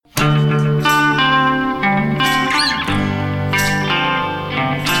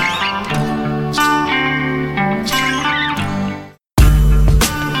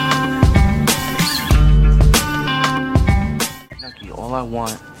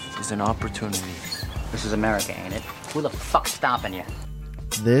is an opportunity. This is America, ain't it? Who the fuck's stopping you?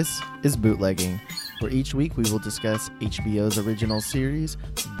 This is Bootlegging, where each week we will discuss HBO's original series,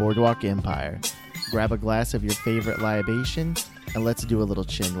 Boardwalk Empire. Grab a glass of your favorite libation, and let's do a little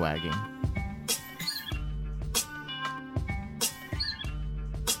chin wagging.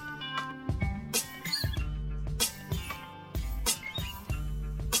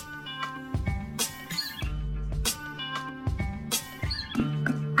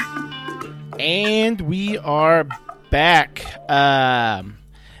 And we are back.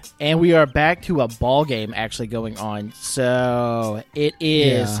 And we are back to a ball game actually going on. So it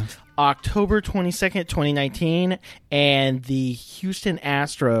is October 22nd, 2019, and the Houston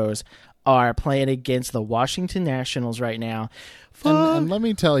Astros are playing against the Washington Nationals right now. And let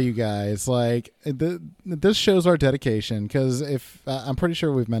me tell you guys, like, this shows our dedication, because I'm pretty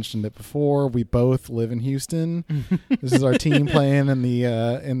sure we've mentioned it before, we both live in Houston. This is our team playing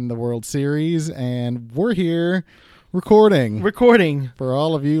in the World Series, and we're here recording for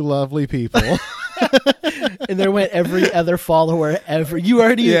all of you lovely people. And there went every other follower ever. You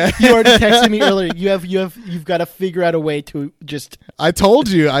already texted me earlier. You've got to figure out a way to just. I told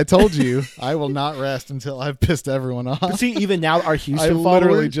you. I will not rest until I've pissed everyone off. But see, even now our Houston I followers.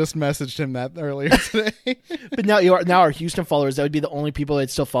 literally just messaged him that earlier today. But now our Houston followers, that would be the only people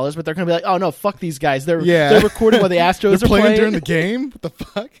that still follow us. But they're going to be like, oh no, fuck these guys. They're recording while the Astros they're are playing during the game. What the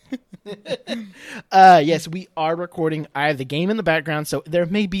fuck? Yes, we are recording. I have the game in the background, so there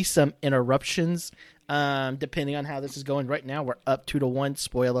may be some interruptions. Depending on how this is going. Right now, we're up 2-1.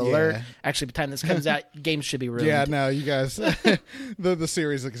 Spoiler alert. Actually, by the time this comes out, games should be ruined. Yeah, no, you guys, the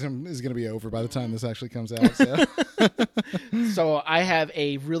series is going to be over by the time this actually comes out. So, so I have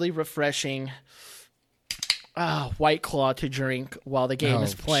a really refreshing White Claw to drink while the game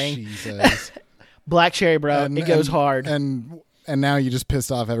is playing. Jesus. Black cherry, bro. It goes hard. And now you just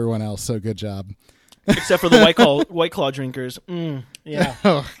pissed off everyone else. So good job. Except for the White Claw drinkers. Yeah.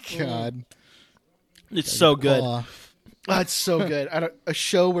 Oh God. It's so good. Oh, it's so good. A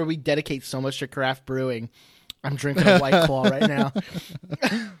show where we dedicate so much to craft brewing. I'm drinking a White Claw right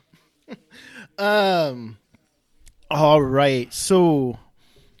now. All right. So,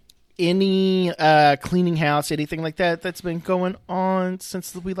 any cleaning house, anything like that's been going on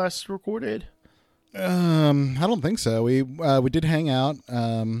since we last recorded? I don't think so. We did hang out.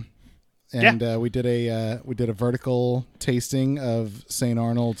 We did a vertical tasting of St.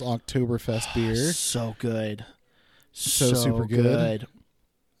 Arnold's Oktoberfest beer. So good. So super good.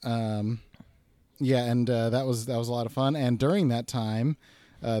 That was a lot of fun. And during that time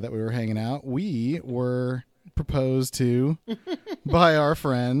that we were hanging out, we were proposed to by our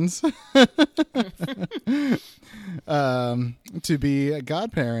friends to be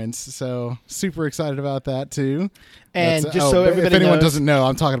godparents. So super excited about that too. And so everybody if anyone knows, doesn't know,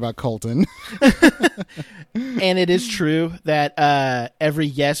 I'm talking about Colton. And it is true that every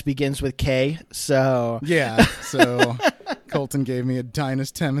yes begins with K. So yeah, so Colton gave me a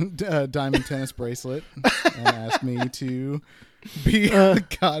diamond tennis bracelet and asked me to be the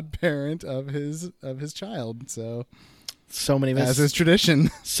godparent of his child. So many as is tradition.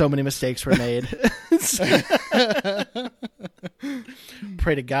 So many mistakes were made.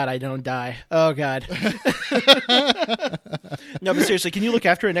 Pray to God I don't die. Oh God. No, but seriously, can you look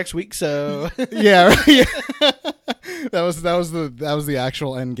after it next week? So yeah, right. That was the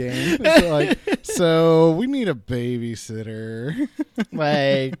actual end game. So we need a babysitter.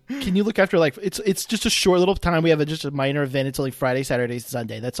 Like, can you look after it's just a short little time. We have just a minor event. It's only Friday, Saturday,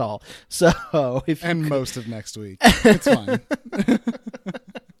 Sunday. That's all. So most of next week, it's fine.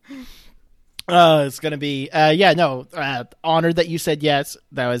 It's gonna be honored that you said yes.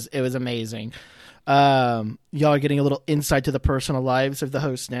 It was amazing. Y'all are getting a little insight to the personal lives of the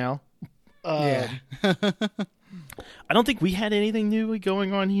hosts now. Yeah. I don't think we had anything new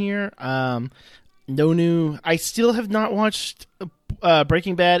going on here. No new. I still have not watched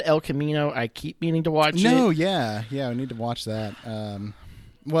Breaking Bad, El Camino. I keep meaning to watch it. No, yeah, I need to watch that.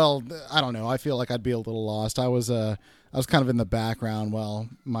 Well, I don't know. I feel like I'd be a little lost. I was kind of in the background while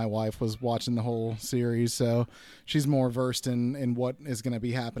my wife was watching the whole series, so she's more versed in what is going to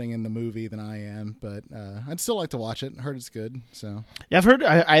be happening in the movie than I am. But I'd still like to watch it. I heard it's good. So yeah,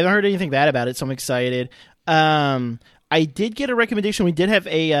 I haven't heard anything bad about it, so I'm excited. I did get a recommendation. We did have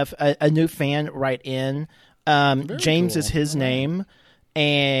a new fan write in. James is his name.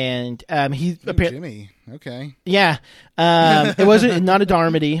 And he Jimmy. Okay. Yeah. It wasn't not a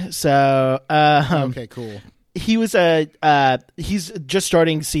Darmody, so okay, cool. he was he's just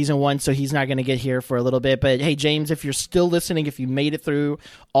starting season 1, so he's not going to get here for a little bit. But hey, James, if you're still listening, if you made it through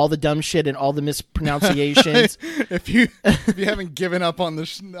all the dumb shit and all the mispronunciations, if you haven't given up on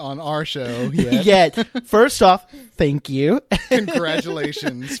on our show yet, yet, first off, thank you,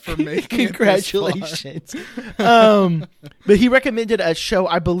 congratulations for making congratulations. But he recommended a show.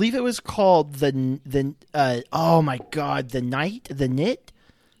 I believe it was called the oh my god, the Knit.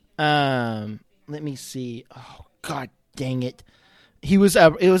 Let me see. Oh God, dang it! He was.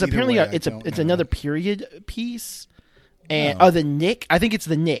 It was apparently it's another period piece, and the Nick. I think it's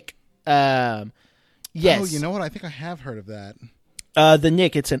the Nick. Yes. Oh, you know what? I think I have heard of that. The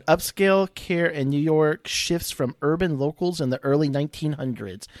Nick. It's an upscale care in New York. Shifts from urban locals in the early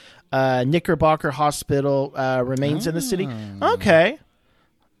 1900s. Knickerbocker Hospital remains in the city. Okay.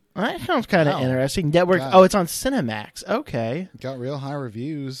 That sounds kind of interesting. Network. Oh, it's on Cinemax. Okay. Got real high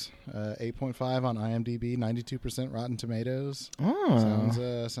reviews. 8.5 on IMDb. 92% Rotten Tomatoes.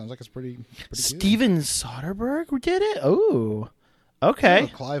 Oh. Sounds like it's pretty Steven Soderbergh did it? Oh. Okay.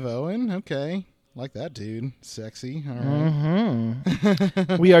 Oh, Clive Owen. Okay. Like that dude. Sexy. All right.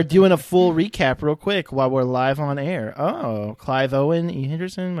 Mm-hmm. We are doing a full recap real quick while we're live on air. Oh. Clive Owen, E.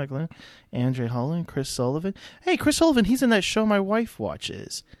 Henderson, Michael, Andre Holland, Chris Sullivan. Hey, Chris Sullivan, he's in that show my wife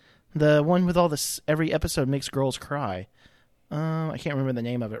watches. The one with all this, every episode makes girls cry. I can't remember the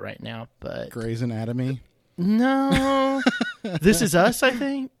name of it right now, but Grey's Anatomy. No, This Is Us, I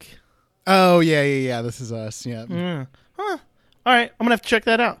think. Oh yeah. This Is Us. Yeah. Huh. All right, I'm gonna have to check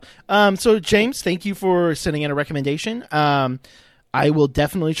that out. So James, thank you for sending in a recommendation. I will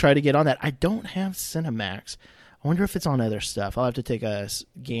definitely try to get on that. I don't have Cinemax. I wonder if it's on other stuff. I'll have to take a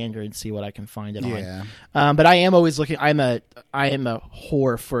gander and see what I can find it on. But I am always looking. I am a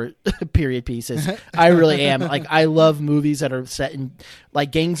whore for period pieces. I really am. Like, I love movies that are set in,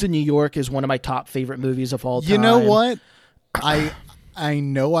 like, Gangs of New York is one of my top favorite movies of all time. You know what? I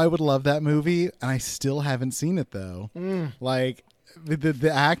know I would love that movie, and I still haven't seen it though. Like,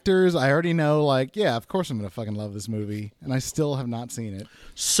 the actors, I already know. Like, yeah, of course I'm gonna fucking love this movie, and I still have not seen it.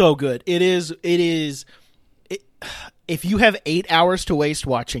 So good. It is. If you have 8 hours to waste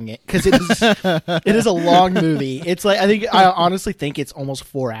watching it, because it is a long movie. It's like, I honestly think it's almost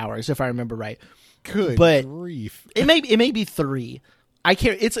 4 hours if I remember right. Good grief! It may be 3. I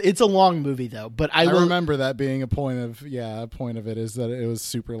can't. It's a long movie though. But I remember that being a point of it is that it was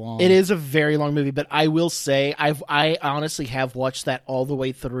super long. It is a very long movie, but I will say I honestly have watched that all the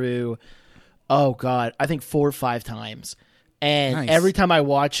way through. Oh God, I think 4 or 5 times. And every time I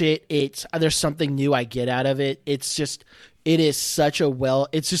watch it, there's something new I get out of it. It's just such a well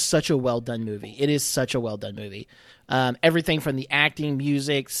done movie. It is such a well done movie. Everything from the acting,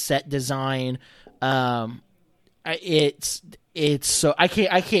 music, set design, it's so I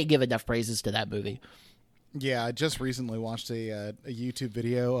can't give enough praises to that movie. Yeah, I just recently watched a YouTube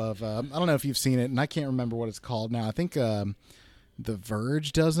video of I don't know if you've seen it, and I can't remember what it's called now. I think The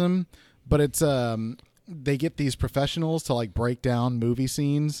Verge does them, but it's they get these professionals to, like, break down movie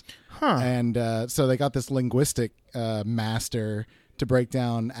scenes. And so they got this linguistic master to break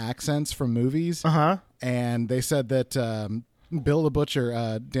down accents from movies. And they said that Bill the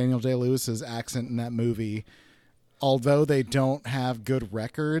Butcher, Daniel Day-Lewis's accent in that movie, although they don't have good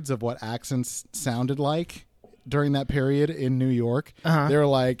records of what accents sounded like during that period in New York, they're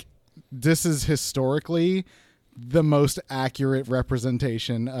like, this is historically the most accurate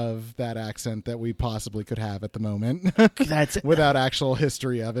representation of that accent that we possibly could have at the moment. That's without actual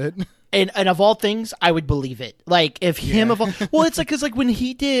history of it. And of all things, I would believe it. Like, if him of all, well, it's like, because, like, when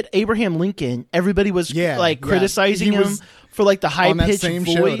he did Abraham Lincoln, everybody was criticizing him for, like, the high pitched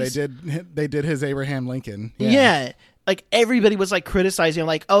voice. Show they did his Abraham Lincoln. Yeah. Like, everybody was, like, criticizing him,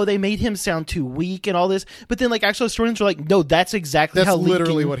 like, oh, they made him sound too weak and all this. But then, like, actual historians were like, no, that's exactly how Lincoln... That's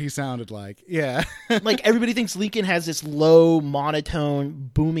literally what he sounded like. Yeah. Like, everybody thinks Lincoln has this low, monotone,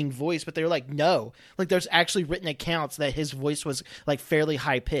 booming voice, but they're like, no. Like, there's actually written accounts that his voice was, like, fairly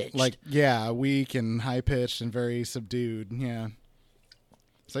high-pitched. Like, yeah, weak and high-pitched and very subdued. Yeah.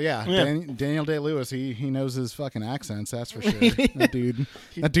 So yeah. Daniel Day-Lewis, he knows his fucking accents, that's for sure.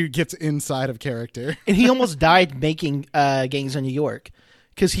 That dude gets inside of character. And he almost died making Gangs of New York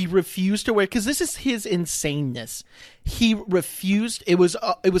because he refused to wear. Because this is his insaneness. He refused. It was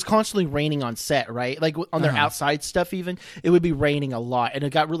constantly raining on set, right? Like on their outside stuff, even it would be raining a lot, and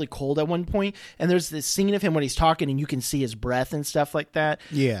it got really cold at one point. And there's this scene of him when he's talking, and you can see his breath and stuff like that.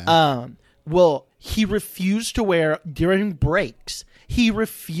 Yeah. Well, he refused to wear during breaks. He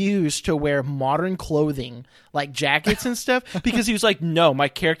refused to wear modern clothing like jackets and stuff because he was like, no, my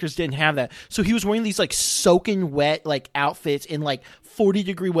characters didn't have that. So he was wearing these, like, soaking wet, like, outfits in, like,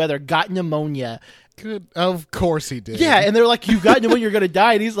 40-degree weather, got pneumonia, Good. Of course he did. Yeah, and they're like, "You got to know when you're gonna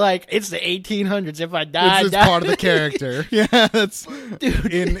die," and he's like, "It's the 1800s. If I die, It's die." part of the character. Yeah, that's Dude.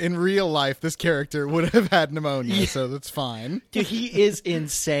 in real life. This character would have had pneumonia, so that's fine. Dude, he is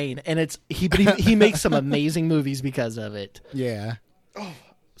insane, and he makes some amazing movies because of it. Yeah.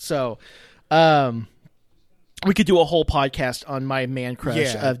 So, we could do a whole podcast on my man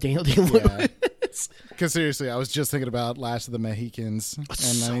crush of Daniel Day-Lewis. Because seriously, I was just thinking about Last of the Mohicans, and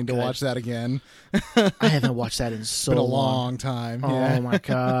so I need to good. watch that again. I haven't watched that in so Been a long. long time. Oh Yeah. my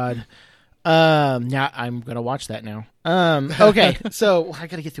god. Now I'm gonna watch that now. Okay, so I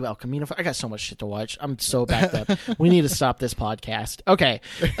gotta get through El Camino. I got so much shit to watch. I'm so backed up. We need to stop this podcast. Okay.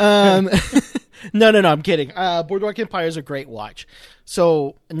 No, I'm kidding. Boardwalk Empire is a great watch.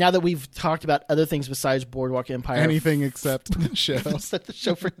 So now that we've talked about other things besides Boardwalk Empire, Anything except the show. set the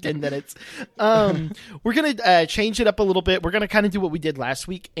show for 10 minutes. We're going to change it up a little bit. We're going to kind of do what we did last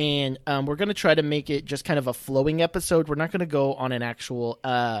week, and we're going to try to make it just kind of a flowing episode. We're not going to go on an actual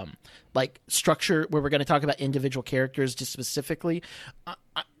structure where we're going to talk about individual characters just specifically.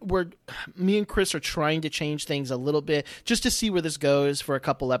 Me and Chris are trying to change things a little bit just to see where this goes for a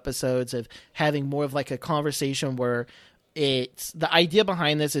couple episodes of having more of like a conversation where it's the idea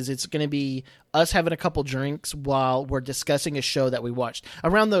behind this is it's going to be us having a couple drinks while we're discussing a show that we watched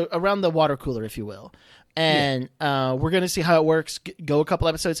around the water cooler, if you will. And we're going to see how it works. Go a couple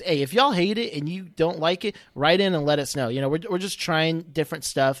episodes. Hey, if y'all hate it and you don't like it, write in and let us know. You know, we're just trying different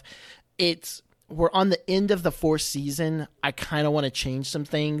stuff. We're on the end of the 4th season. I kind of want to change some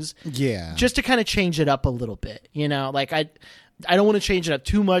things. Yeah. Just to kind of change it up a little bit. You know, like I don't want to change it up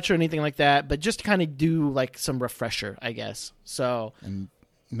too much or anything like that, but just to kind of do like some refresher, I guess. So, And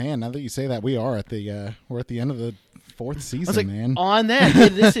man, now that you say that, we're at the end of the 4th season, I was like, man. on that, yeah,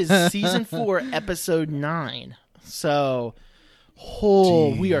 this is season 4, episode 9. So,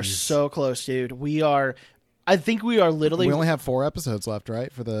 we are Jeez. so close, dude. I think we are literally We only have 4 episodes left,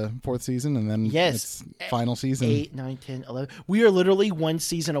 right, for the 4th season, and then Yes. it's final season. 8, 9, 10, 11. We are literally 1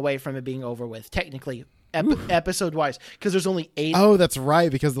 season away from it being over with, technically, episode wise, because there's only 8. Oh, that's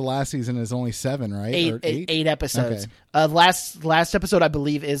right, because the last season is only 7, right? Or 8 episodes. Okay. Last episode, I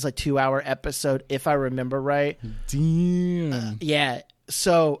believe, is a 2-hour episode, if I remember right. Damn. Yeah.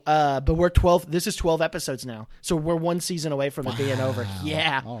 So, but we're 12. This is 12 episodes now. So we're 1 season away from it being over.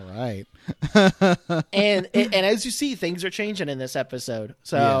 Yeah. All right. And as you see, things are changing in this episode.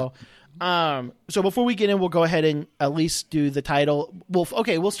 So, so before we get in, we'll go ahead and at least do the title. We'll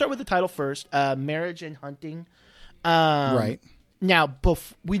start with the title first. Marriage and Hunting. Right. Now,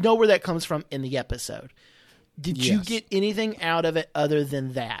 we know where that comes from in the episode. Did you Yes. get anything out of it other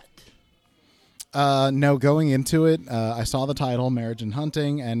than that? No, going into it, I saw the title, Marriage and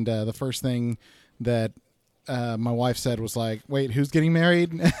Hunting, and the first thing that my wife said was like, "Wait, who's getting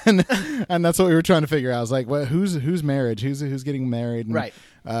married?" and that's what we were trying to figure out. I was like, "Well, who's marriage? Who's getting married?" And, Right.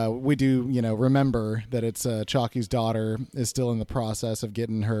 We do, remember that it's Chalky's daughter is still in the process of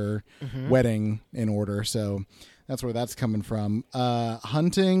getting her wedding in order, so that's where that's coming from.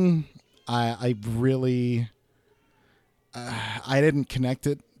 Hunting, I really, I didn't connect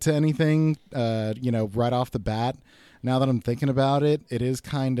it to anything, right off the bat. Now that I'm thinking about it, it is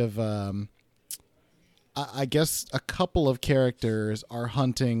kind of, I guess a couple of characters are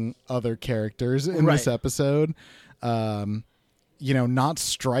hunting other characters in this Right. episode. Not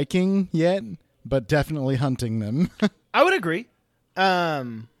striking yet, but definitely hunting them. I would agree. I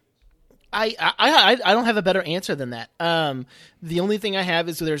don't have a better answer than that. The only thing I have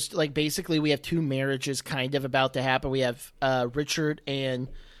is there's like basically we have 2 marriages kind of about to happen. We have Richard and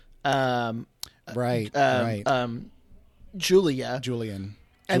Right. Julia,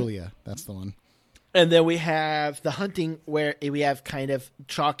 Julia, that's the one. and then we have the hunting where we have kind of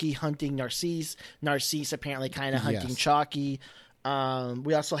Chalky hunting Narcisse. Narcisse apparently kind of hunting Yes. Chalky.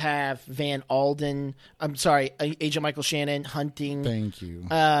 We also have Van Alden. I'm sorry, Agent Michael Shannon hunting. Thank you.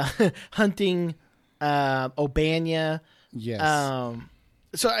 Hunting O'Banya. Yes.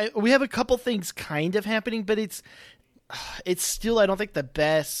 So we have a couple things kind of happening, but it's still, I don't think, the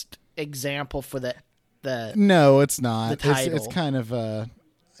best example for the No, it's not. the It's title. kind of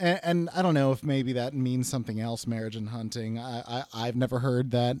and I don't know if maybe that means something else. Marriage and hunting. I've never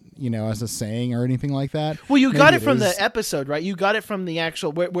heard that as a saying or anything like that. Well, you got Maybe it from is. the episode, right? You got it from the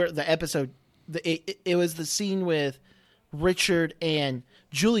actual where the episode. It was the scene with Richard and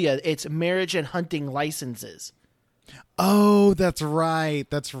Julia. It's marriage and hunting licenses. Oh, that's right.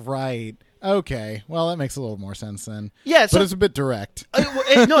 That's right. Okay. Well, that makes a little more sense then. Yeah, so but it's a bit direct.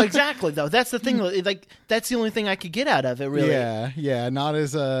 no, exactly though. That's the thing. Like that's the only thing I could get out of it. Really. Yeah. Not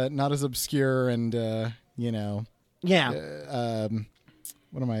as obscure and Yeah.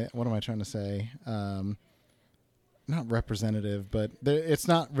 what am I trying to say? Not representative, but it's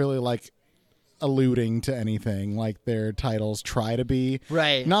not really like alluding to anything like their titles try to be.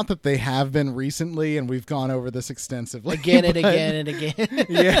 Right. Not that they have been recently, and we've gone over this extensively Again and again and again.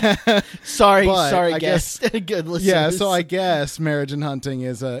 Yeah. sorry, I guests. Good listeners. Yeah, so I guess Marriage and Hunting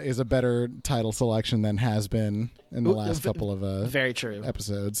is a better title selection than has been in the last couple of very true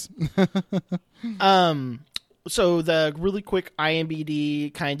episodes. So the really quick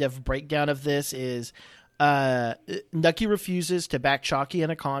IMDb kind of breakdown of this is Nucky refuses to back Chalky in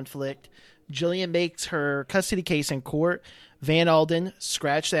a conflict. Jillian makes her custody case in court. Van Alden,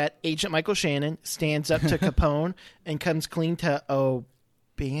 scratch that, Agent Michael Shannon, stands up to Capone and comes clean to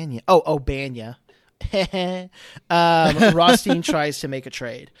O'Banya. O'Banya. Rothstein tries to make a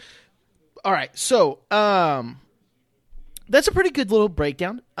trade. All right, so that's a pretty good little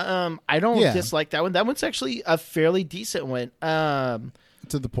breakdown. I don't dislike that one. That one's actually a fairly decent one.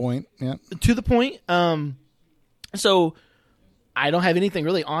 To the point, yeah. To the point. So I don't have anything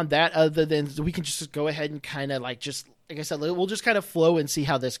really on that other than we can just go ahead and kind of like I said, we'll just kind of flow and see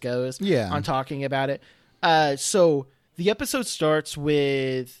how this goes on talking about it. So the episode starts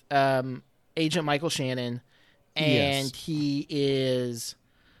with Agent Michael Shannon, and he is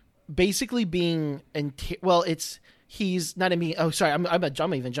basically being he's not me. Oh, sorry. I'm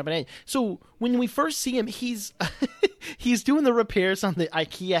even jumping in. So when we first see him, he's he's doing the repairs on the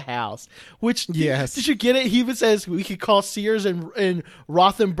IKEA house. Which did you get it? He even says we could call Sears and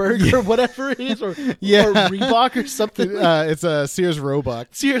Rothenberg or whatever it is, or Reebok or something. It's a Sears Roebuck.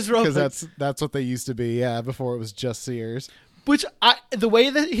 Sears Roebuck, because that's what they used to be. Yeah, before it was just Sears. Which the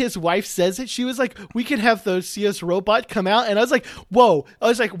way that his wife says it, she was like, "We could have those Sears robot come out," and I was like, "Whoa!" I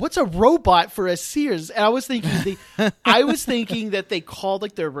was like, "What's a robot for a Sears?" And I was thinking, that they called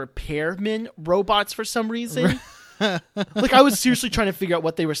like their repairmen robots for some reason. Like I was seriously trying to figure out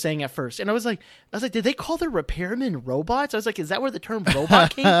what they were saying at first, and I was like, did they call their repairmen robots? I was like, is that where the term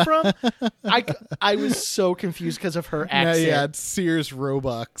robot came from? I was so confused because of her accent. Yeah, it's Sears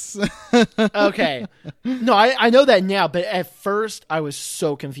Roebucks. Okay, no, I know that now, but at first I was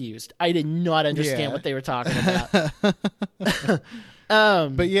so confused. I did not understand what they were talking about.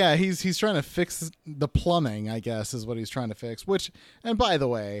 But yeah, he's trying to fix the plumbing, I guess, is what he's trying to fix. Which, and by the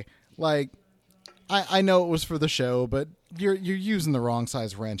way, like. I know it was for the show, but you're using the wrong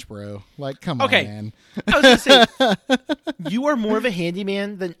size wrench, bro. Like, come on, man. I was gonna say you are more of a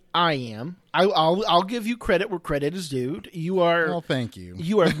handyman than I am. I'll give you credit where credit is due. You are. Well, thank you.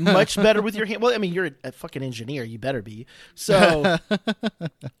 You are much better with your hand. Well, I mean, you're a fucking engineer. You better be. So,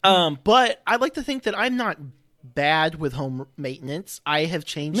 but I like to think that I'm not bad with home maintenance. I have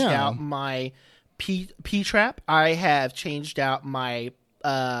changed out my P trap. I have changed out my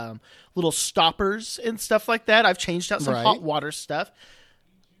little stoppers and stuff like that. I've changed out some hot water stuff.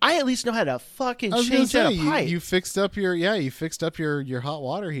 I at least know how to fucking change out a pipe. You fixed up your hot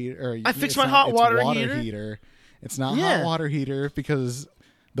water heater. I fixed my hot water heater. It's not hot water heater because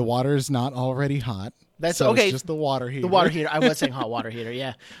the water is not already hot. That's so okay. It's just the water heater. The water heater. I was saying hot water heater.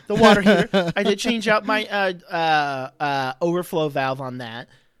 Yeah, the water heater. I did change out my overflow valve on that.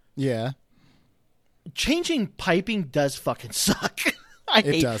 Yeah. Changing piping does fucking suck.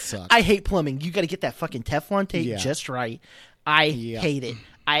 It does suck. I hate plumbing. You got to get that fucking Teflon tape just right. I hate it.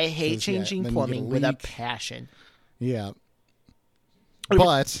 I hate changing plumbing with a passion. Yeah.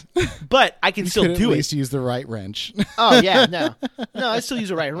 But I can still do it. At least use the right wrench. Oh yeah, no, I still use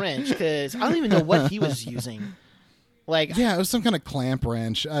the right wrench because I don't even know what he was using. Like, yeah, it was some kind of clamp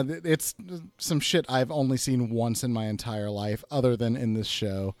wrench. It's some shit I've only seen once in my entire life, other than in this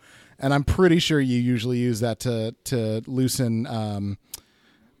show, and I'm pretty sure you usually use that to loosen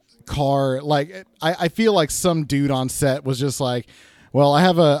car. Like, I feel like some dude on set was just like, well, I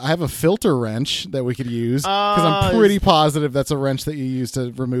have a filter wrench that we could use because I'm pretty positive that's a wrench that you use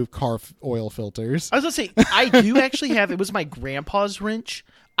to remove car oil filters. I was gonna say I do actually have. It was my grandpa's wrench.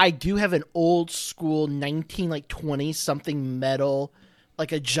 I do have an old school 20 something metal,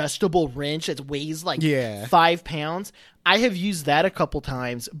 like adjustable wrench that weighs like 5 pounds. I have used that a couple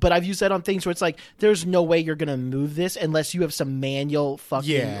times, but I've used that on things where it's like there's no way you're gonna move this unless you have some manual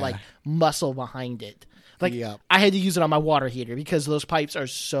fucking like muscle behind it. Like, I had to use it on my water heater because those pipes are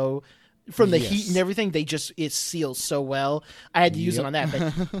so, from the heat and everything, it seals so well. I had to use it on that,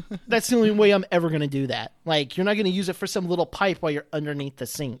 but that's the only way I'm ever going to do that. Like, you're not going to use it for some little pipe while you're underneath the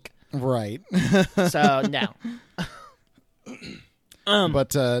sink. Right. So, no.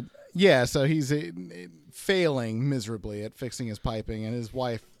 But, so he's failing miserably at fixing his piping, and his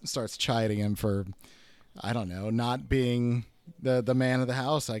wife starts chiding him for, I don't know, not being the man of the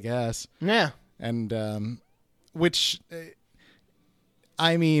house, I guess. Yeah. And which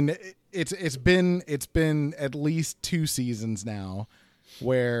I mean, it's been at least 2 seasons now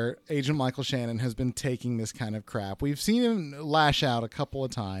where Agent Michael Shannon has been taking this kind of crap. We've seen him lash out a couple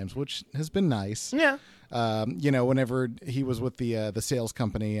of times, which has been nice. Yeah. Whenever he was with the sales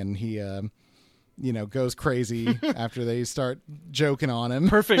company and he goes crazy after they start joking on him.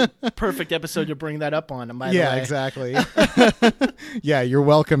 Perfect episode to bring that up on him, by the way. Yeah, exactly. Yeah, you're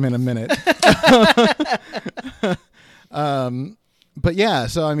welcome in a minute. But yeah,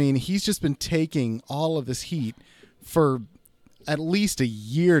 so I mean, he's just been taking all of this heat for at least a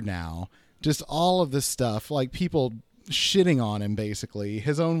year now. Just all of this stuff, like people shitting on him, basically.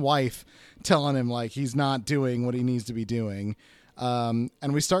 His own wife telling him like he's not doing what he needs to be doing. And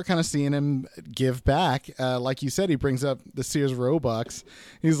we start kind of seeing him give back. Like you said, he brings up the Sears Roebucks.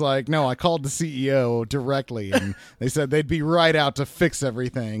 He's like, no, I called the CEO directly and they said they'd be right out to fix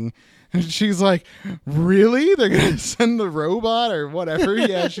everything. And she's like, really? They're going to send the robot or whatever?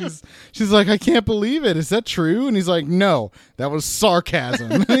 Yeah, she's like, I can't believe it. Is that true? And he's like, no, that was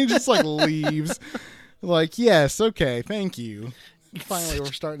sarcasm. And he just like leaves. Like, yes, okay, thank you. Finally,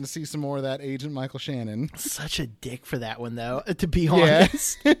 we're starting to see some more of that Agent Michael Shannon. Such a dick for that one, though, to be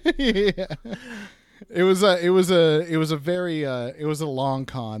honest. Yeah. It was a long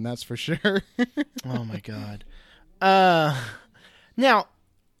con, that's for sure. Oh my God. Now,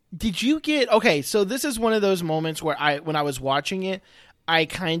 did you get okay? So this is one of those moments where when I was watching it, I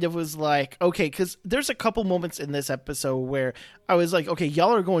kind of was like, okay, because there's a couple moments in this episode where I was like, okay,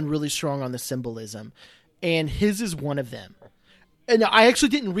 y'all are going really strong on the symbolism, and his is one of them. And I actually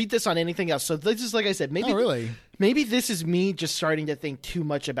didn't read this on anything else, so this is like I said, maybe this is me just starting to think too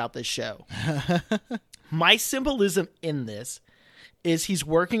much about this show. My symbolism in this is he's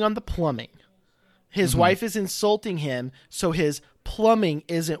working on the plumbing. His wife is insulting him, so his plumbing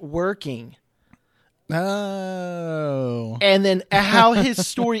isn't working. Oh. And then how his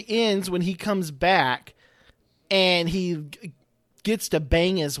story ends when he comes back and he gets to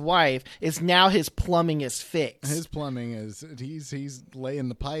bang his wife is now his plumbing is fixed. His plumbing is he's laying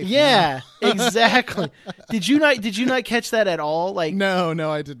the pipe. Yeah, exactly. Did you not catch that at all? Like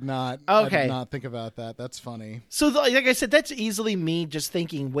No, I did not. Okay. I did not think about that. That's funny. So like I said, that's easily me just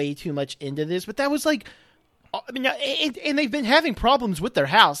thinking way too much into this, but that was like, I mean, and they've been having problems with their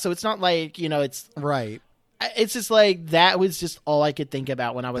house, so it's not like, it's right. It's just like that was just all I could think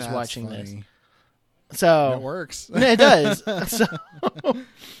about when I was watching this. So it works. It does. So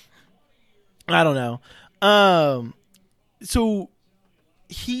I don't know. So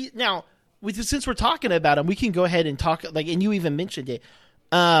since we're talking about him, we can go ahead and talk and you even mentioned it.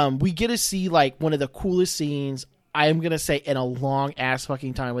 We get to see like one of the coolest scenes I'm gonna say in a long ass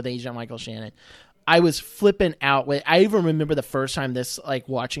fucking time with Agent Michael Shannon. I was flipping out. I even remember the first time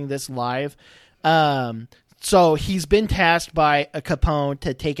watching this live. So he's been tasked by a Capone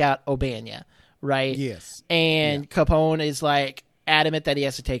to take out O'Banya, right? Yes. And Capone is like adamant that he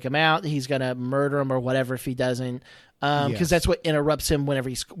has to take him out. He's going to murder him or whatever if he doesn't. Because that's what interrupts him whenever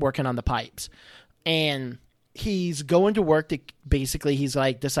he's working on the pipes. And he's going to work to basically he's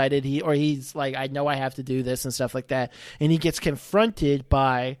like decided he's like, I know I have to do this and stuff like that. And he gets confronted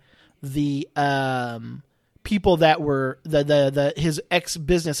by the people that were his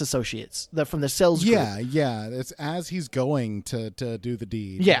ex-business associates from the sales group. Yeah. It's as he's going to do the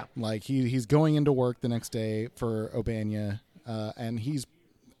deed. Yeah. Like he's going into work the next day for O'Banya, and he's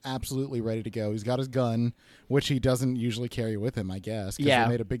absolutely ready to go. He's got his gun, which he doesn't usually carry with him, I guess. Because they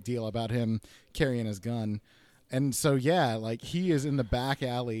made a big deal about him carrying his gun. And so, like he is in the back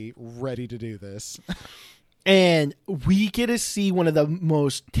alley ready to do this. And we get to see one of the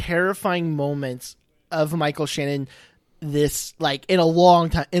most terrifying moments of Michael Shannon this in a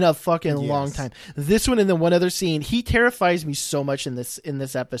long time, in a fucking long time. This one and then one other scene, he terrifies me so much in this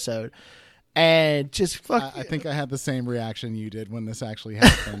episode. And just I think I had the same reaction you did when this actually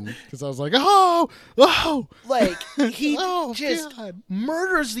happened because I was like, oh, like he God.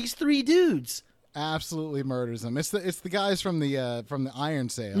 Murders these 3 dudes. Absolutely murders them. It's the guys from the iron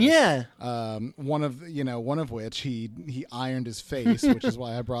sales. Yeah. One of which he ironed his face, which is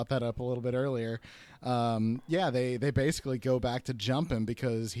why I brought that up a little bit earlier. They basically go back to jump him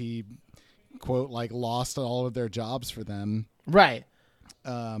because he quote lost all of their jobs for them. Right.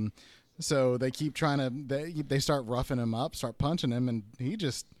 So they keep trying to they start roughing him up, start punching him, and he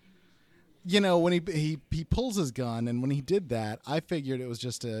just when he pulls his gun, and when he did that, I figured it was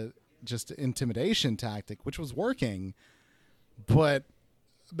just an intimidation tactic, which was working, but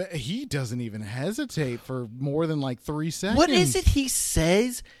he doesn't even hesitate for more than 3 seconds. What is it he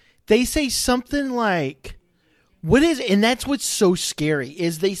says? They say something like, what is it? And that's what's so scary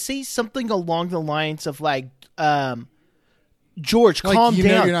is they say something along the lines of George, Like, calm you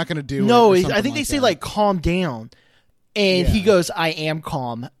down. know you're not going to do no, it. I think they say that. like calm down, and he Yeah. goes, "I am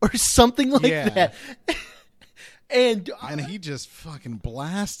calm," or something like Yeah. that. And he just fucking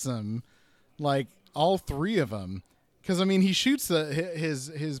blasts them, like all three of them. Because I mean, he shoots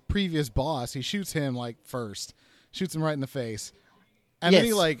his previous boss. He shoots him like first, shoots him right in the face, and then he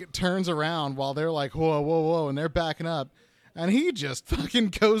Yes. like turns around while they're like whoa, whoa, whoa, and they're backing up, and he just fucking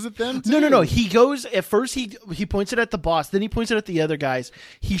goes at them too. No. He goes at first. He points it at the boss. Then he points it at the other guys.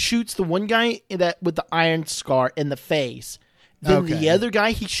 He shoots the one guy that with the iron scar in the face. Then the Okay. other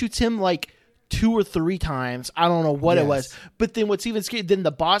guy, he shoots him like 2 or 3 times. I don't know what it was. Yes. But then what's even scary? Then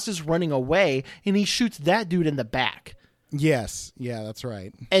the boss is running away, and he shoots that dude in the back, Yes, yeah, that's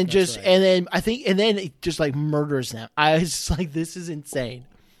right. and That's right. and then it just like murders them. I was just like, this is insane.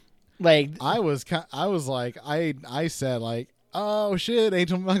 Like, I was like, I said like, oh shit,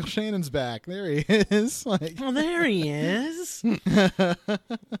 Agent Michael Shannon's back. There he is. Like, oh, there he is.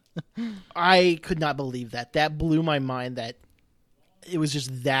 I could not believe that. That blew my mind. That it was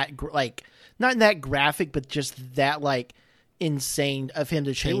just that like not that graphic, but just that like insane of him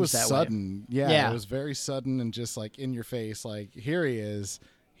to change it was that way. sudden. Yeah, Yeah. it was very sudden and just like in your face. Like, here he is.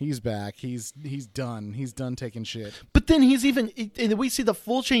 He's back. He's done. He's done taking shit. But then he's even, and we see the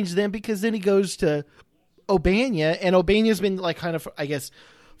full change then because then he goes to O'Banya, and O'Banya's been like kind of, I guess,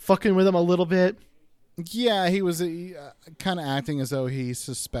 fucking with him a little bit. Yeah, he was kind of acting as though he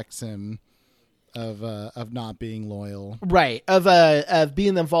suspects him of not being loyal. Right. Of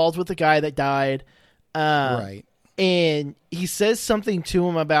being involved with the guy that died. Right. And he says something to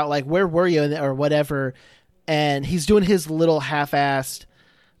him about like, where were you or whatever. And he's doing his little half-assed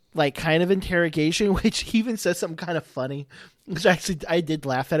like kind of interrogation, which he even says something kind of funny, which actually I did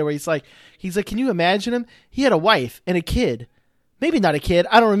laugh at it, where he's like, can you imagine him? He had a wife and a kid. Maybe not a kid.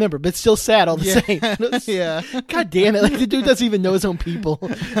 I don't remember, but still sad all the same. Yeah. God damn it. Like, the dude doesn't even know his own people.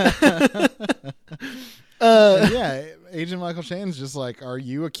 Yeah, Agent Michael Shannon's just like, are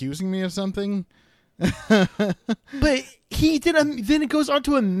you accusing me of something? But he did. Then it goes on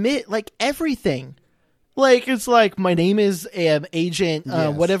to admit like everything. Like, it's like, my name is Agent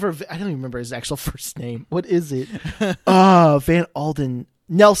Yes. whatever. I don't even remember his actual first name. What is it? Van Alden.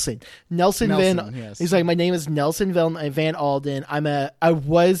 Nelson Van. Yes. He's like, my name is Nelson Van Alden. I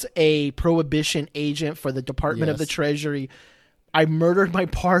was a prohibition agent for the Department of the Yes. Treasury. I murdered my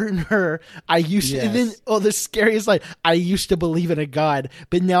partner. I used to, and then, Yes. the scariest line, I used to believe in a God,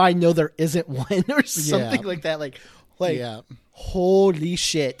 but now I know there isn't one, or something like that. Like, Yeah. holy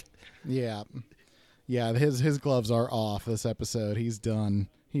shit. Yeah. Yeah, his gloves are off this episode. He's done.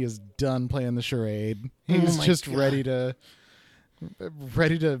 He is done playing the charade. He's my just God.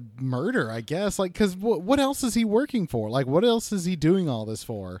 ready to murder, I guess. Like, because what else is he working for? Like, what else is he doing all this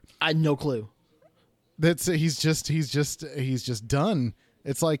for? I had no clue. That's he's just done.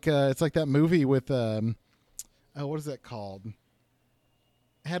 It's like that movie with what is that called? It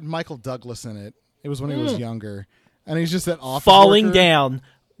had Michael Douglas in it. It was when he was younger, and he's just that office Falling worker. down.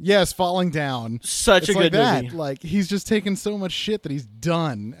 Yes, Falling Down. Such a It's like good that. movie. Like, he's just taken so much shit that he's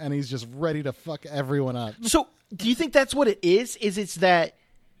done, and he's just ready to fuck everyone up. So, do you think that's what it is? Is it's that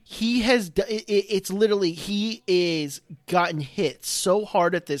he has? It's literally he is gotten hit so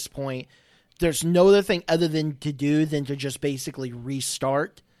hard at this point. There's no other thing other than to do than to just basically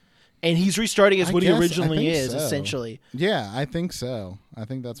restart, and he's restarting as I what guess- he I originally think is, so. essentially. Yeah, I think so. I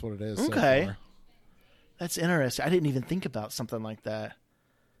think that's what it is. Okay. So far. That's interesting. I didn't even think about something like that.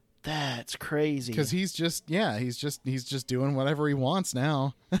 That's crazy. Because he's just doing whatever he wants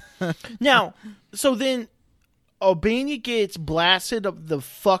now. Now, so then Albania gets blasted the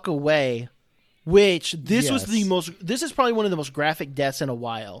fuck away, which this was Yes. this is probably one of the most graphic deaths in a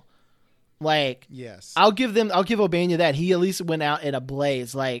while. Like, Yes. I'll give Albania that. He at least went out in a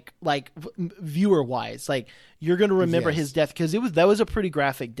blaze, like viewer wise. Like, you're going to remember Yes. his death because that was a pretty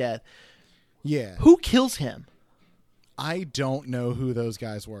graphic death. Yeah. Who kills him? I don't know who those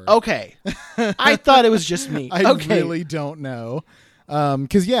guys were. Okay. I thought it was just me. I Okay. really don't know.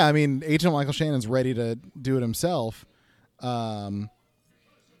 Because, yeah, I mean, Agent Michael Shannon's ready to do it himself. And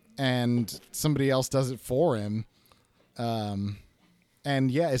somebody else does it for him. And,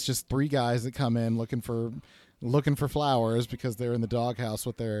 yeah, it's just 3 guys that come in looking for flowers because they're in the doghouse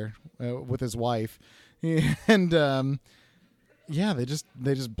with with his wife. And, yeah, they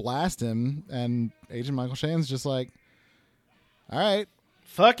just blast him. And Agent Michael Shannon's just like, all right,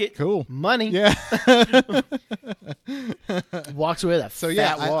 Fuck it. cool. Money. Yeah. Walks away with a So fat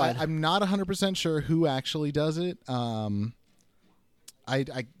yeah, wad. I'm not 100% sure who actually does it. I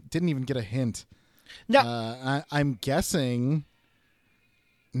didn't even get a hint. Now, I'm guessing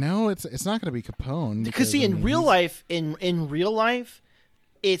No, it's not going to be Capone Because see, in real life, in real life,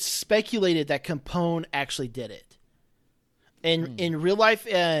 it's speculated that Capone actually did it. And in real life,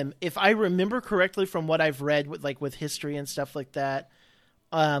 if I remember correctly from what I've read with history and stuff like that,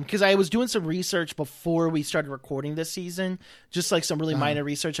 because I was doing some research before we started recording this season, just like some really minor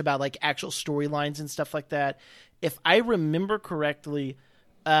research about like actual storylines and stuff like that. If I remember correctly,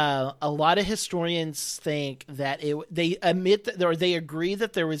 a lot of historians think that they admit that, or they agree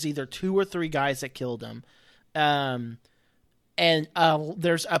that there was either 2 or 3 guys that killed him. And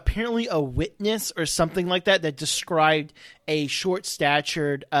there's apparently a witness or something like that described a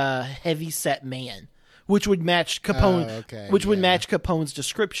short-statured, heavy-set man, which would match Capone, would match Capone's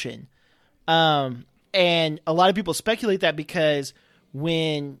description. And a lot of people speculate that because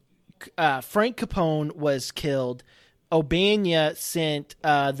when Frank Capone was killed, O'Bania sent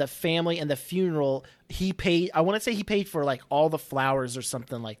the family and the funeral. He paid. I want to say he paid for like all the flowers or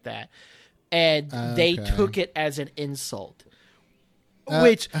something like that, and they took it as an insult.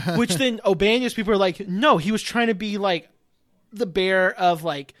 Which then O'Bania's people are like, no, he was trying to be like the bearer of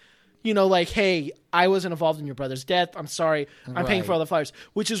like, you know, like, hey, I wasn't involved in your brother's death. I'm sorry. I'm paying for all the flowers.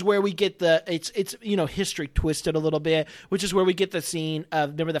 Which is where we get it's you know, history twisted a little bit. Which is where we get the scene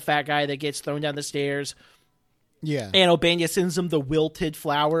of, remember the fat guy that gets thrown down the stairs. Yeah. And O'Bania sends him the wilted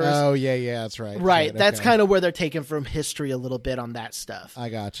flowers. Oh, yeah, that's right. Right. That's kind of where they're taken from history a little bit on that stuff. I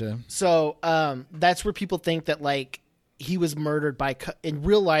gotcha. So that's where people think that, like, he was murdered by... In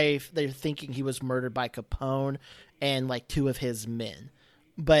real life, they're thinking he was murdered by Capone and, like, 2 of his men.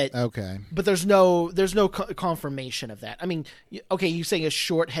 But there's no confirmation of that. I mean, okay, you saying a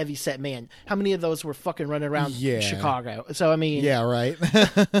short, heavy-set man. How many of those were fucking running around Chicago? So I mean, yeah, right.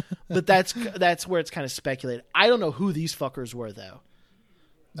 But that's where it's kind of speculated. I don't know who these fuckers were though.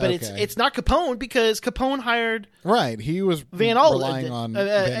 But it's not Capone because Capone hired he was Van Alden, relying on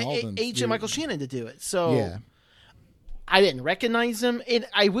Van Alden's Agent Michael Shannon to do it. So yeah. I didn't recognize him, and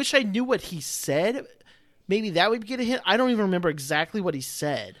I wish I knew what he said. Maybe that would get a hint. I don't even remember exactly what he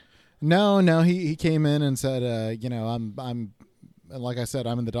said. No, he came in and said, you know, I'm like I said,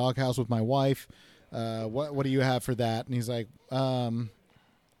 I'm in the doghouse with my wife. What do you have for that? And he's like, what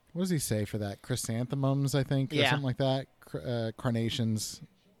does he say for that? Chrysanthemums, I think, or something like that. Carnations,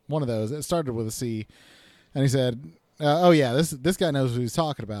 one of those. It started with a C. And he said, oh yeah, this guy knows what he's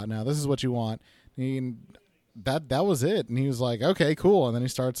talking about. Now this is what you want. And that was it. And he was like, okay, cool. And then he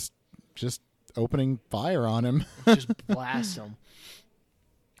starts just opening fire on him. Just blast him.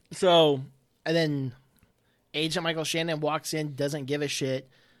 So, and then Agent Michael Shannon walks in, doesn't give a shit,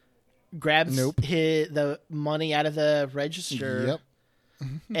 grabs the money out of the register. Yep.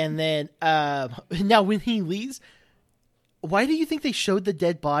 And then, now when he leaves, why do you think they showed the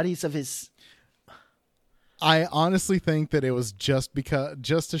dead bodies of his... I honestly think that it was just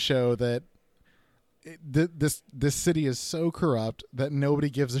to show that this city is so corrupt that nobody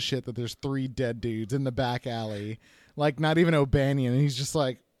gives a shit that there's 3 dead dudes in the back alley, like not even O'Banian, and he's just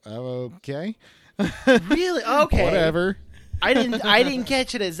like, oh, okay, really, okay, whatever. I didn't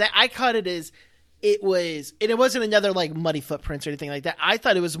catch it as that. I caught it as it was, and it wasn't another like muddy footprints or anything like that. I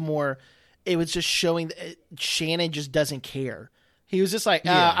thought it was more, it was just showing that Shannon just doesn't care. He was just like,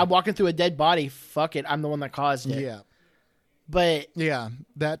 I'm walking through a dead body. Fuck it, I'm the one that caused it. Yeah, but yeah,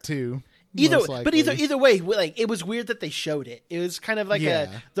 that too. Either way, like it was weird that they showed it. It was kind of like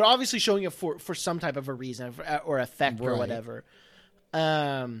they're obviously showing it for some type of a reason or effect or whatever.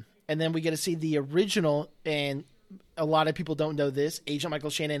 And then we get to see the original, and a lot of people don't know this. Agent Michael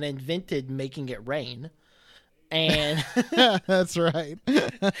Shannon invented making it rain, and that's right.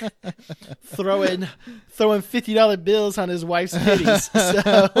 throwing $50 bills on his wife's titties.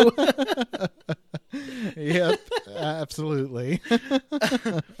 So. Yep, absolutely.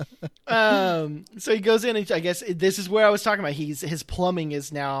 So he goes in, and I guess this is where I was talking about. His plumbing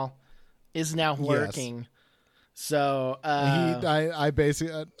is now working. Yes. So I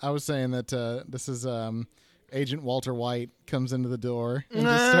basically I was saying that this is Agent Walter White comes into the door and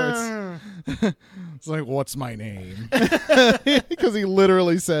just starts. It's like, what's my name? Because he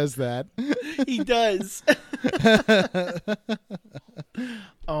literally says that. He does.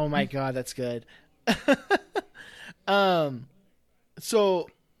 Oh my god, that's good. So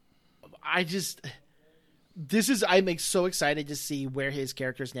I'm so excited to see where his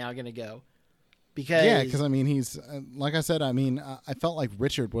character is now going to go, because I mean, he's like I said, I mean, I felt like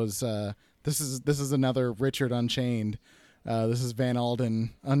Richard was this is another Richard Unchained. This is Van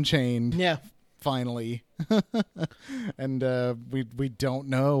Alden Unchained. Yeah, finally. And we don't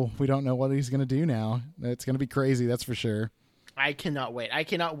know what he's going to do now. It's going to be crazy, that's for sure. I cannot wait. I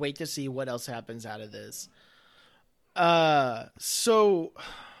cannot wait to see what else happens out of this. So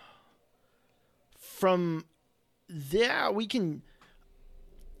from there we can.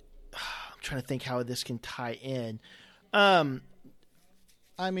 I'm trying to think how this can tie in.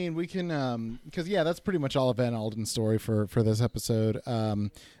 I mean, we can, because that's pretty much all of Van Alden's story for this episode.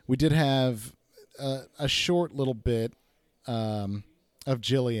 We did have a short little bit of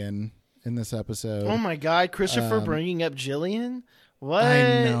Jillian in this episode. Oh my God, Christopher bringing up Jillian. What?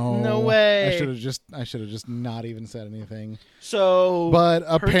 I know. No way. I should have just not even said anything. So, but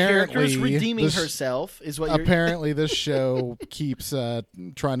her apparently, character's redeeming herself is what. Apparently, this show keeps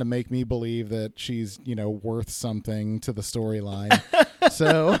trying to make me believe that she's worth something to the storyline.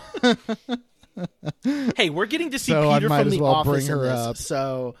 So, hey, we're getting to see so Peter I might from as the well office bring her in this, up.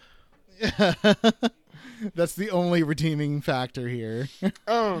 so that's the only redeeming factor here.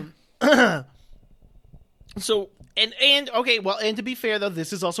 So and okay, well, and to be fair though,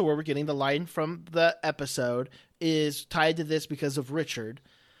 this is also where we're getting the line from the episode is tied to this because of Richard.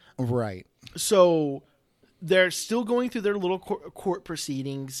 Right. So they're still going through their little court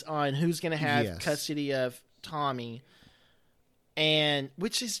proceedings on who's going to have custody of Tommy. And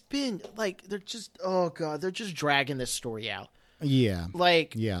which has been like they're just they're just dragging this story out. Yeah.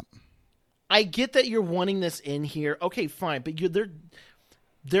 Like yeah. I get that you're wanting this in here. Okay, fine, but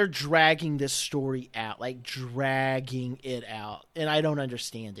they're dragging this story out, like dragging it out, and I don't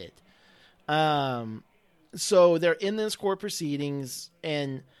understand it. So they're in this court proceedings,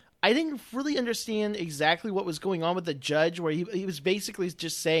 and I didn't really understand exactly what was going on with the judge, where he was basically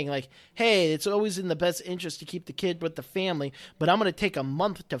just saying, like, hey, it's always in the best interest to keep the kid with the family, but I'm going to take a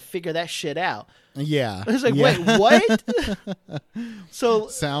month to figure that shit out. Yeah. I was like, wait, what? So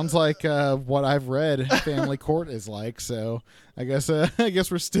sounds like what I've read family court is like, so I guess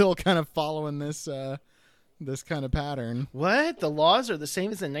we're still kind of following this kind of pattern. What? The laws are the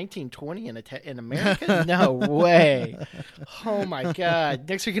same as in 1920 in America? No way. Oh, my God.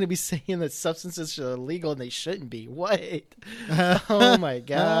 Next we're going to be saying that substances are illegal and they shouldn't be. What? Oh, my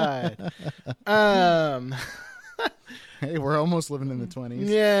God. Hey, we're almost living in the 20s.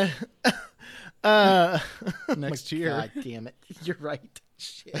 Yeah. Next year. God damn it. You're right.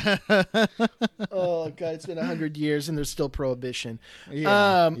 Shit. Oh God, it's been 100 years and there's still prohibition.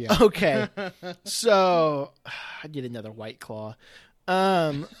 Yeah. Okay, so I need another White Claw.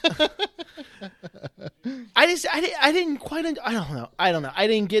 I didn't quite. I don't know. I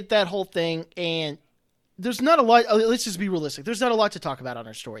didn't get that whole thing, and there's not a lot. Let's just be realistic. There's not a lot to talk about on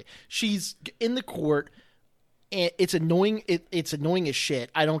her story. She's in the court, and it's annoying. It's annoying as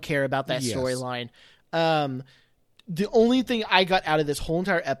shit. I don't care about that storyline. The only thing I got out of this whole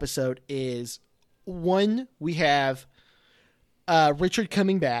entire episode is, one, we have Richard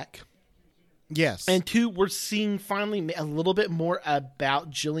coming back. Yes. And two, we're seeing finally a little bit more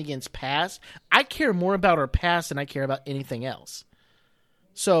about Jillian's past. I care more about her past than I care about anything else.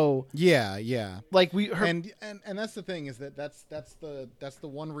 So yeah. Like and that's the thing, is that's the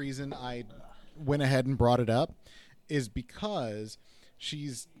one reason I went ahead and brought it up, is because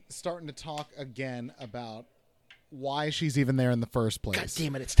she's starting to talk again about why she's even there in the first place. God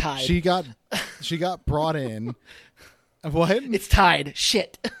damn it, it's tied. She got brought in. What? It's tied.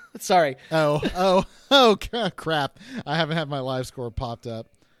 Shit. Sorry. Oh, crap. I haven't had my live score popped up.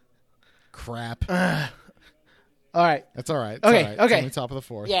 Crap. All right. That's all right. Okay. All right. Okay. It's only top of the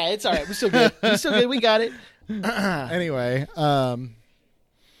fourth. Yeah, it's all right. We're still good. We got it. Anyway,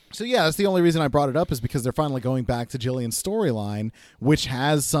 so yeah, that's the only reason I brought it up, is because they're finally going back to Jillian's storyline, which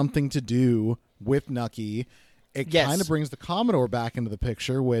has something to do with Nucky. It kind of brings the Commodore back into the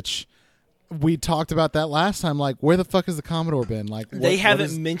picture, which we talked about that last time. Like, where the fuck has the Commodore been? Like, they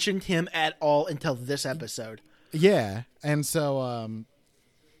haven't mentioned him at all until this episode. Yeah, and so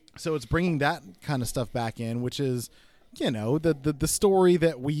it's bringing that kind of stuff back in, which is, the story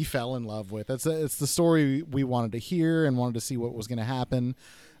that we fell in love with. It's the story we wanted to hear and wanted to see what was going to happen.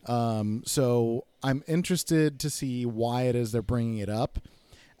 So I'm interested to see why it is they're bringing it up.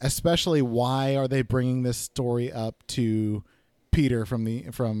 Especially, why are they bringing this story up to Peter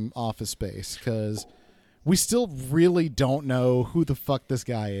from Office Space? Because we still really don't know who the fuck this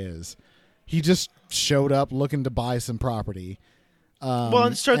guy is. He just showed up looking to buy some property. Well,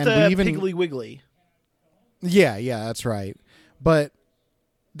 and start the Piggly Wiggly. Yeah, that's right. But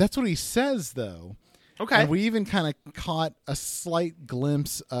that's what he says, though. Okay. And we even kind of caught a slight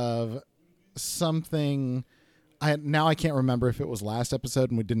glimpse of something. Now I can't remember if it was last episode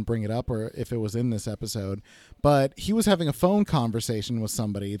and we didn't bring it up, or if it was in this episode. But he was having a phone conversation with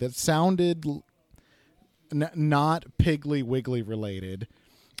somebody that sounded not Piggly Wiggly related.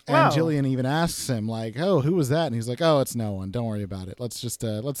 And Jillian even asks him, like, "Oh, who was that?" And he's like, "Oh, it's no one. Don't worry about it. Let's just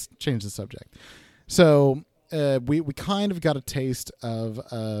let's change the subject." So we kind of got a taste of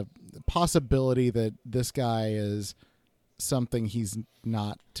a possibility that this guy is something he's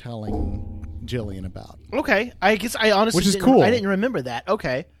not telling Jillian about. Okay, I guess I honestly Which is cool. I didn't remember that.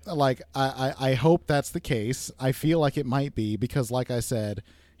 Okay, Like I hope that's the case. I feel like it might be because, like I said,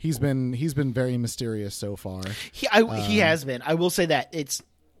 he's been very mysterious so far. he has been. I will say that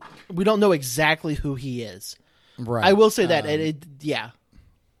we don't know exactly who he is. Right. I will say that yeah.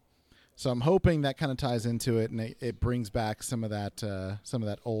 So I'm hoping that kind of ties into it, and it brings back some of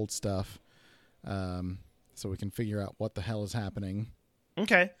that old stuff, so we can figure out what the hell is happening.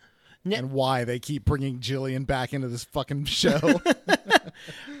 Okay. And why they keep bringing Jillian back into this fucking show.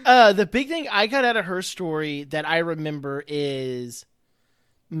 The big thing I got out of her story that I remember is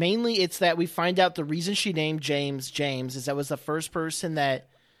mainly it's that we find out the reason she named James is that was the first person that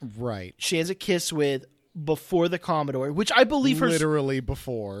Right. she has a kiss with before the Commodore, which I believe literally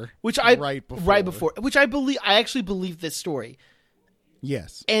before. Right before. Which I actually believe this story.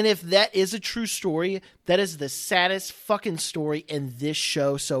 Yes. And if that is a true story, that is the saddest fucking story in this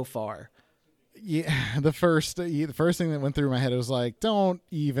show so far. Yeah, the first thing that went through my head was like, don't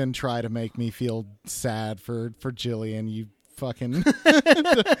even try to make me feel sad for Jillian, you fucking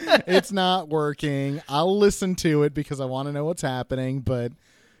it's not working. I'll listen to it because I want to know what's happening, but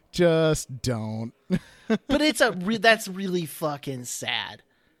just don't. But that's really fucking sad.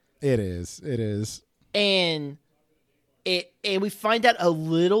 It is. And we find out a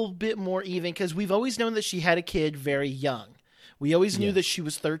little bit more even because we've always known that she had a kid very young. We always knew that she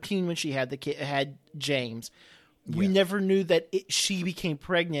was 13 when she had had James. We never knew that she became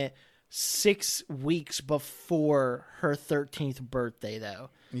pregnant 6 weeks before her 13th birthday, though.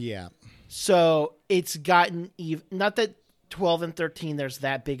 Yeah. So it's gotten even. Not that 12 and 13 there's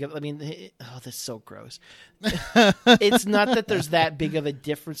that big of. I mean, this is so gross. It's not that there's that big of a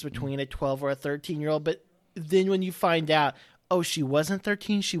difference between a 12 or a 13-year-old, but then when you find out, oh, she wasn't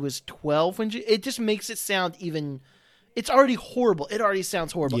 13, she was 12 when it just makes it sound even. It's already horrible. It already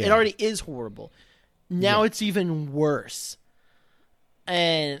sounds horrible. Yeah. It already is horrible. Now it's even worse.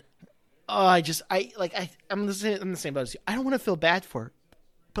 And I'm the same boat as you. I don't want to feel bad for her,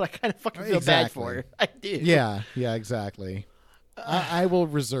 but I kind of fucking feel bad for her. I do. Yeah, exactly. I will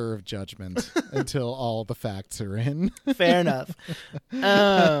reserve judgment until all the facts are in. Fair enough.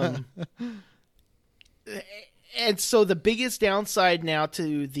 And so the biggest downside now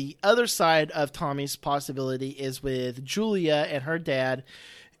to the other side of Tommy's possibility is with Julia and her dad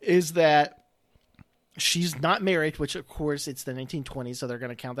is that she's not married, which of course it's the 1920s, so they're going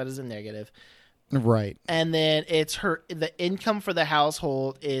to count that as a negative. Right. And then the income for the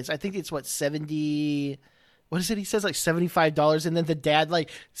household is, I think it's 70, what is it? He says like $75, and then the dad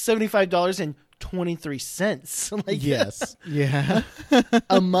like $75.23. Like, yes. Yeah.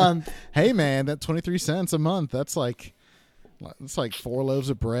 a month. Hey man, that 23 cents a month, that's like 4 loaves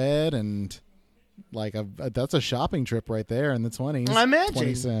of bread and like that's a shopping trip right there in the 20s. I imagine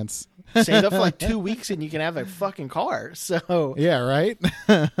 20 cents. Save up for like 2 weeks and you can have a fucking car. So yeah, right.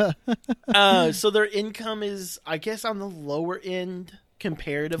 So their income is, I guess, on the lower end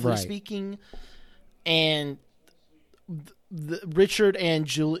comparatively speaking, and Richard and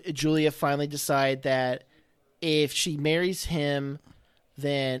Julia finally decide that if she marries him,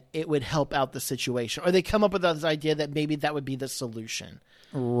 then it would help out the situation, or they come up with this idea that maybe that would be the solution.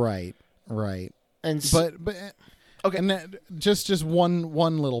 Right. And but okay, and just one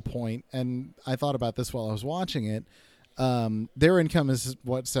little point, and I thought about this while I was watching it. Their income is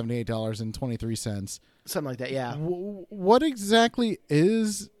 $78.23, something like that. Yeah. What exactly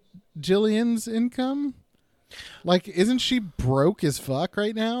is Jillian's income? Like, isn't she broke as fuck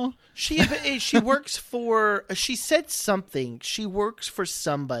right now? She works for. She said something. She works for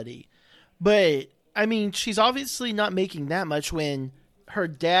somebody, but I mean, she's obviously not making that much when her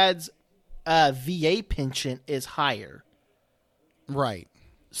dad's VA pension is higher. Right.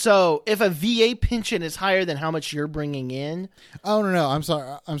 So if a VA pension is higher than how much you're bringing in. Oh no, I'm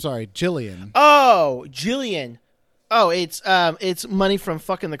sorry, Jillian. Oh, Jillian. Oh, it's money from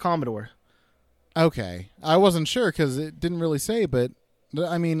fucking the Commodore. Okay, I wasn't sure because it didn't really say, but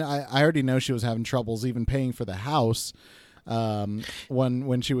I mean, I already know she was having troubles even paying for the house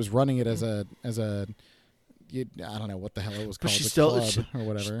when she was running it as a I don't know what the hell it was called, club or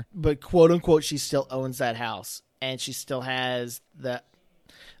whatever. But quote unquote, she still owns that house, and she still has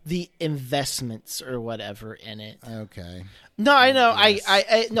the investments or whatever in it. Okay. No, I know.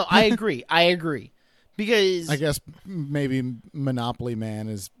 I agree. I agree. Because I guess maybe Monopoly Man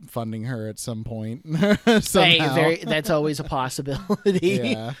is funding her at some point. Somehow. That's always a possibility.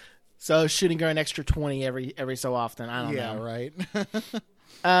 Yeah. So shooting her an extra 20 every so often. I don't know.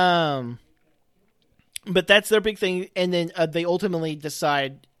 Yeah, right. But that's their big thing, and then they ultimately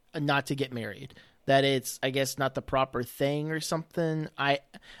decide not to get married. That it's, I guess, not the proper thing or something. I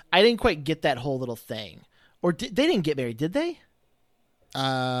didn't quite get that whole little thing. Or they didn't get married, did they?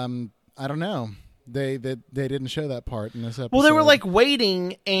 I don't know. They didn't show that part in this episode. Well, they were like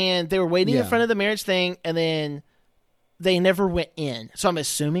waiting, and they were waiting in Yeah. front of the marriage thing, and then they never went in. So I'm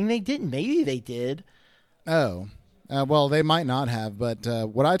assuming they didn't. Maybe they did. Oh. Well, they might not have, but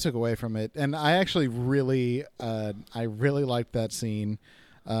what I took away from it, and I actually really liked that scene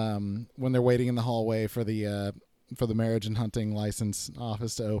when they're waiting in the hallway for the marriage and hunting license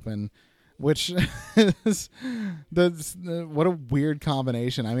office to open, which is what a weird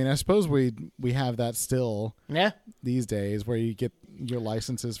combination. I mean, I suppose we have that still Yeah. these days, where you get your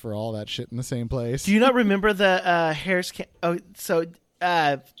licenses for all that shit in the same place. Do you not remember the Harris?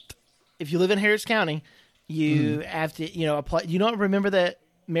 If you live in Harris County, you have to, apply. You don't remember the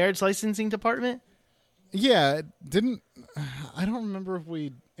marriage licensing department? Yeah, I don't remember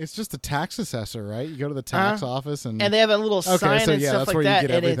if it's just the tax assessor, right? You go to the tax office and they have a little sign and so stuff that's like where that. you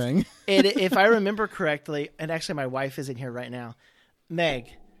get everything. If I remember correctly, and actually my wife isn't here right now, Meg,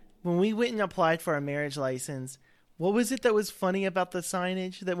 when we went and applied for our marriage license, what was it that was funny about the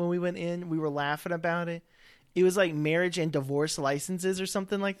signage that when we went in, we were laughing about it? It was like marriage and divorce licenses or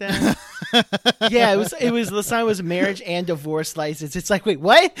something like that. Yeah, it was the sign was marriage and divorce license. It's like, wait,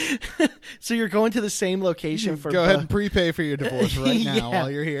 what? So you're going to the same location for Go ahead and prepay for your divorce right now Yeah.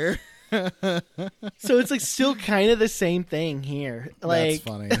 while you're here. So it's like still kind of the same thing here. Like,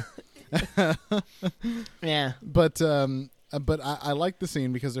 That's funny. yeah. But I like the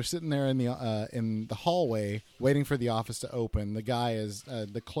scene because they're sitting there in the hallway waiting for the office to open. The guy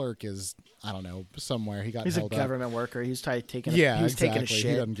the clerk is, I don't know, somewhere. He got He's a held up. government worker. He's taking Yeah, he was exactly. taking a He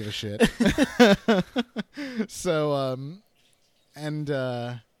shit. doesn't give a shit. So,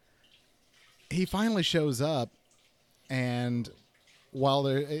 he finally shows up, and while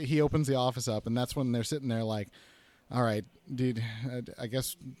he opens the office up, and that's when they're sitting there like, all right, dude, I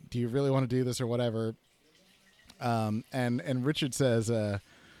guess, do you really want to do this or whatever? And Richard says, well,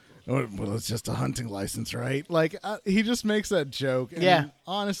 it's just a hunting license, right? Like, he just makes that joke. And Yeah.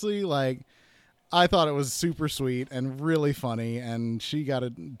 honestly, like, I thought it was super sweet and really funny, and she got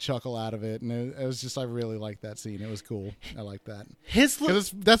a chuckle out of it. And it was just, I really liked that scene. It was cool. I like that.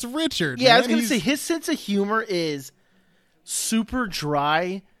 Because that's Richard. Yeah, man. I was gonna say his sense of humor is super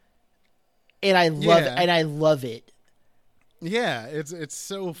dry, and I love it. Yeah, it's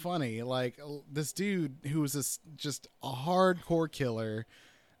so funny. Like, this dude who is just a hardcore killer,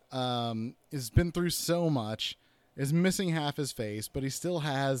 has been through so much, is missing half his face, but he still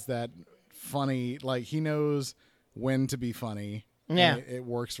has that funny, like, he knows when to be funny. Yeah. It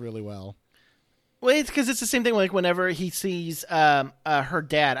works really well. Well, it's because it's the same thing. Like whenever he sees her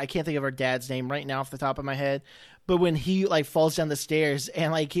dad, I can't think of her dad's name right now off the top of my head, but when he like falls down the stairs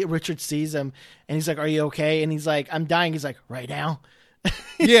and like Richard sees him and he's like, "Are you okay?" And he's like, "I'm dying." He's like, "Right now."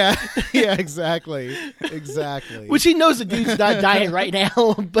 Yeah, exactly. Which he knows the dude's not dying right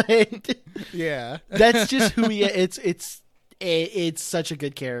now, but Yeah, that's just who he is. It's such a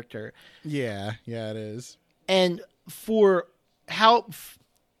good character. yeah, it is. And for how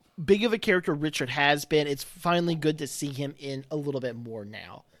big of a character Richard has been, it's finally good to see him in a little bit more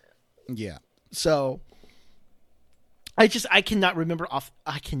now. Yeah. So I cannot remember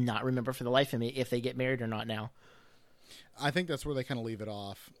for the life of me if they get married or not now. I think that's where they kind of leave it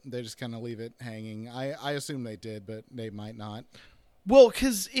off. They just kind of leave it hanging. I assume they did, but they might not. Well,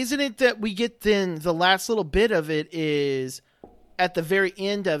 because isn't it that we get then the last little bit of it is at the very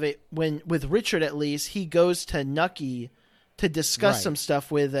end of it when with Richard at least he goes to Nucky to discuss Right. some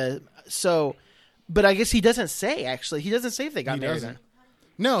stuff with but I guess he doesn't say actually. He doesn't say if they got He married. doesn't.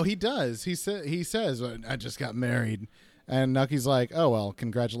 No, he does. He says, I just got married. And Nucky's like, oh, well,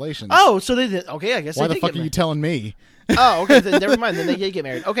 congratulations. Oh, so they did. Okay, I guess Why they the did fuck get are you married. telling me? Oh, okay, then never mind. Then they did get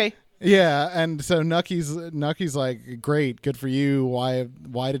married. Okay. Yeah, and so Nucky's like, great, good for you.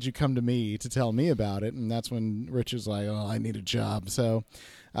 Why did you come to me to tell me about it? And that's when Richard's like, oh, I need a job. So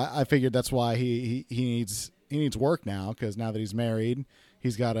I figured that's why he needs work now, because now that he's married,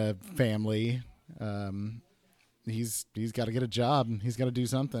 he's got a family. He's got to get a job. He's got to do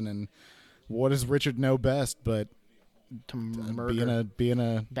something. And what does Richard know best but To murder. being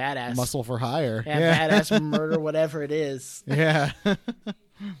a Badass. muscle for hire? Yeah, badass murder, whatever it is. Yeah.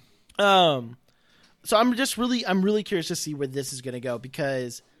 So I'm really curious to see where this is going to go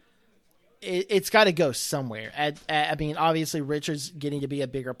because it's got to go somewhere. I mean, obviously Richard's getting to be a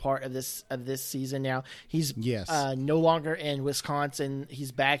bigger part of this season now. He's Yes. no longer in Wisconsin.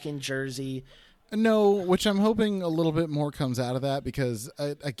 He's back in Jersey. No, which I'm hoping a little bit more comes out of that because,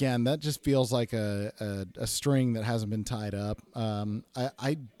 again, that just feels like a string that hasn't been tied up.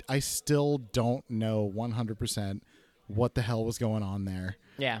 I still don't know 100% what the hell was going on there.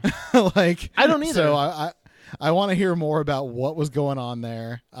 Yeah. Like, I don't either. So I want to hear more about what was going on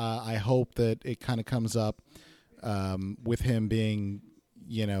there. I hope that it kind of comes up with him being,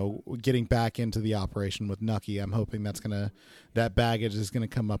 getting back into the operation with Nucky. I'm hoping that baggage is gonna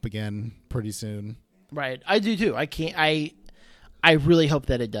come up again pretty soon. Right. I do too. I really hope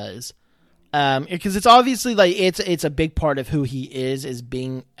that it does. Because it's obviously like it's a big part of who he is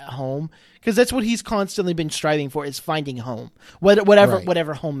being at home. Because that's what he's constantly been striving for, is finding home,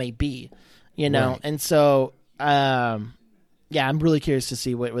 whatever home may be, Right. And so, I'm really curious to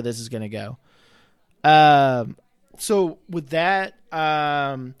see where this is going to go. So with that,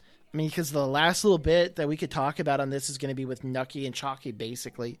 because the last little bit that we could talk about on this is going to be with Nucky and Chalky,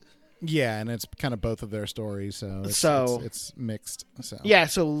 basically. Yeah, and it's kind of both of their stories, so it's mixed. So yeah,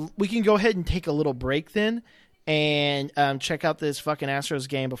 so we can go ahead and take a little break then, and check out this fucking Astros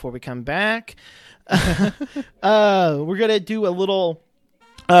game before we come back. We're gonna do a little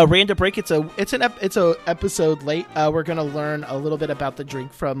random break. It's a episode late. We're gonna learn a little bit about the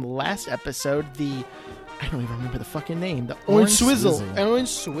drink from last episode. I don't even remember the fucking name. The Orange Swizzle. Orange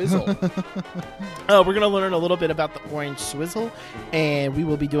Swizzle. We're going to learn a little bit about the Orange Swizzle, and we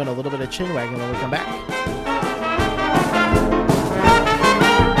will be doing a little bit of chin wagging when we come back.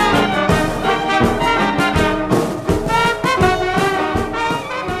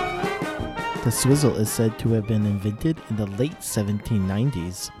 The Swizzle is said to have been invented in the late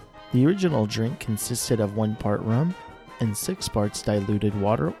 1790s. The original drink consisted of 1 part rum and 6 parts diluted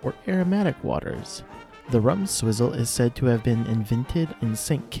water or aromatic waters. The rum swizzle is said to have been invented in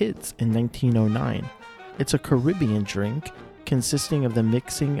St. Kitts in 1909. It's a Caribbean drink consisting of the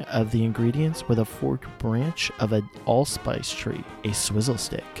mixing of the ingredients with a forked branch of an allspice tree, a swizzle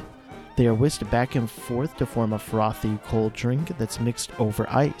stick. They are whisked back and forth to form a frothy cold drink that's mixed over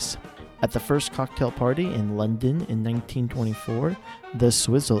ice. At the first cocktail party in London in 1924, the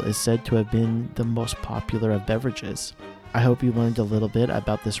swizzle is said to have been the most popular of beverages. I hope you learned a little bit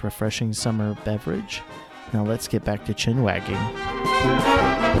about this refreshing summer beverage. Now let's get back to chin wagging.